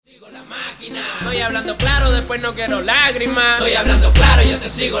Mákina. Estoy hablando claro, después no quiero lágrimas. Estoy hablando claro, yo te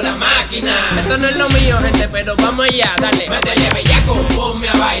sigo la máquina. Esto no es lo mío, gente, pero vamos allá, dale. Métele bellaco, ponme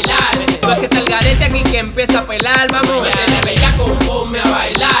a bailar. No es que está el garete aquí que empieza a pelar, vamos. Métele bellaco, ponme a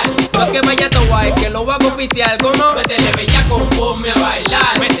bailar. No es que vaya todo guay, que lo hago oficial, ¿cómo? Métele bellaco, ponme a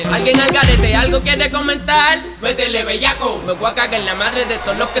bailar. ¿Alguien al garete algo quiere comentar? Métele bellaco. Me voy a cagar en la madre de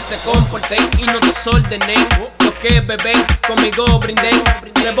todos los que se comporten y no desordenen. Los que beben, conmigo brinden.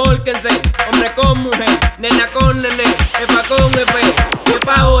 Revólquense, hombre con mujer, nena con nene, epa con efe. Que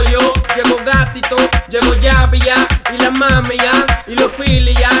pago yo, llevo gatito, llevo YAVIAH y la mami ya, y los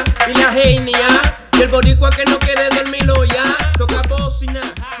filia y la genia. Y el boricua que no quiere